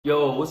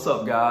Yo, what's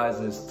up guys?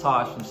 It's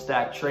Tosh from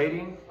Stack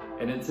Trading,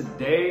 and in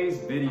today's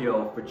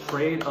video for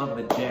trade of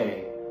the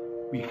day,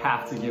 we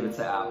have to give it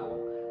to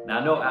Apple. Now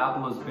I know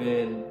Apple has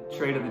been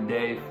trade of the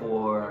day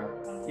for,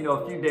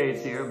 a few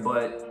days here,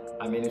 but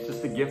I mean, it's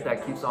just a gift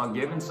that keeps on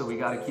giving, so we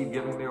gotta keep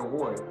giving the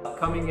reward.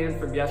 Coming in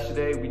from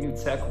yesterday, we knew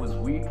tech was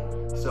weak,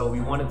 so we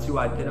wanted to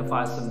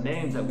identify some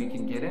names that we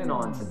can get in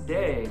on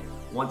today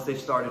once they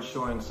started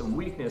showing some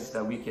weakness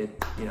that we could,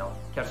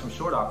 catch some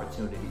short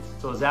opportunities.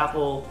 So as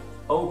Apple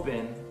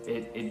open,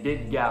 it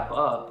did gap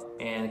up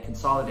and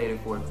consolidated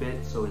for a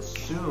bit. So as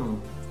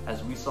soon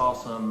as we saw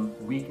some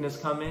weakness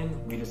come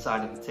in, we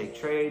decided to take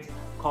trades,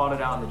 called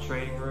it out in the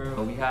trading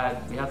room. We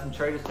had some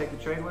traders take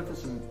the trade with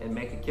us and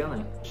make a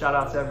killing. Shout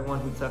out to everyone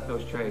who took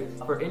those trades.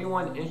 For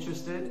anyone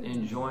interested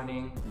in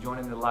joining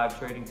the live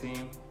trading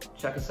team,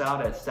 check us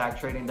out at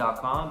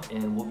stacktrading.com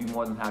and we'll be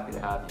more than happy to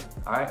have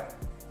you. All right,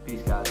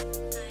 peace guys.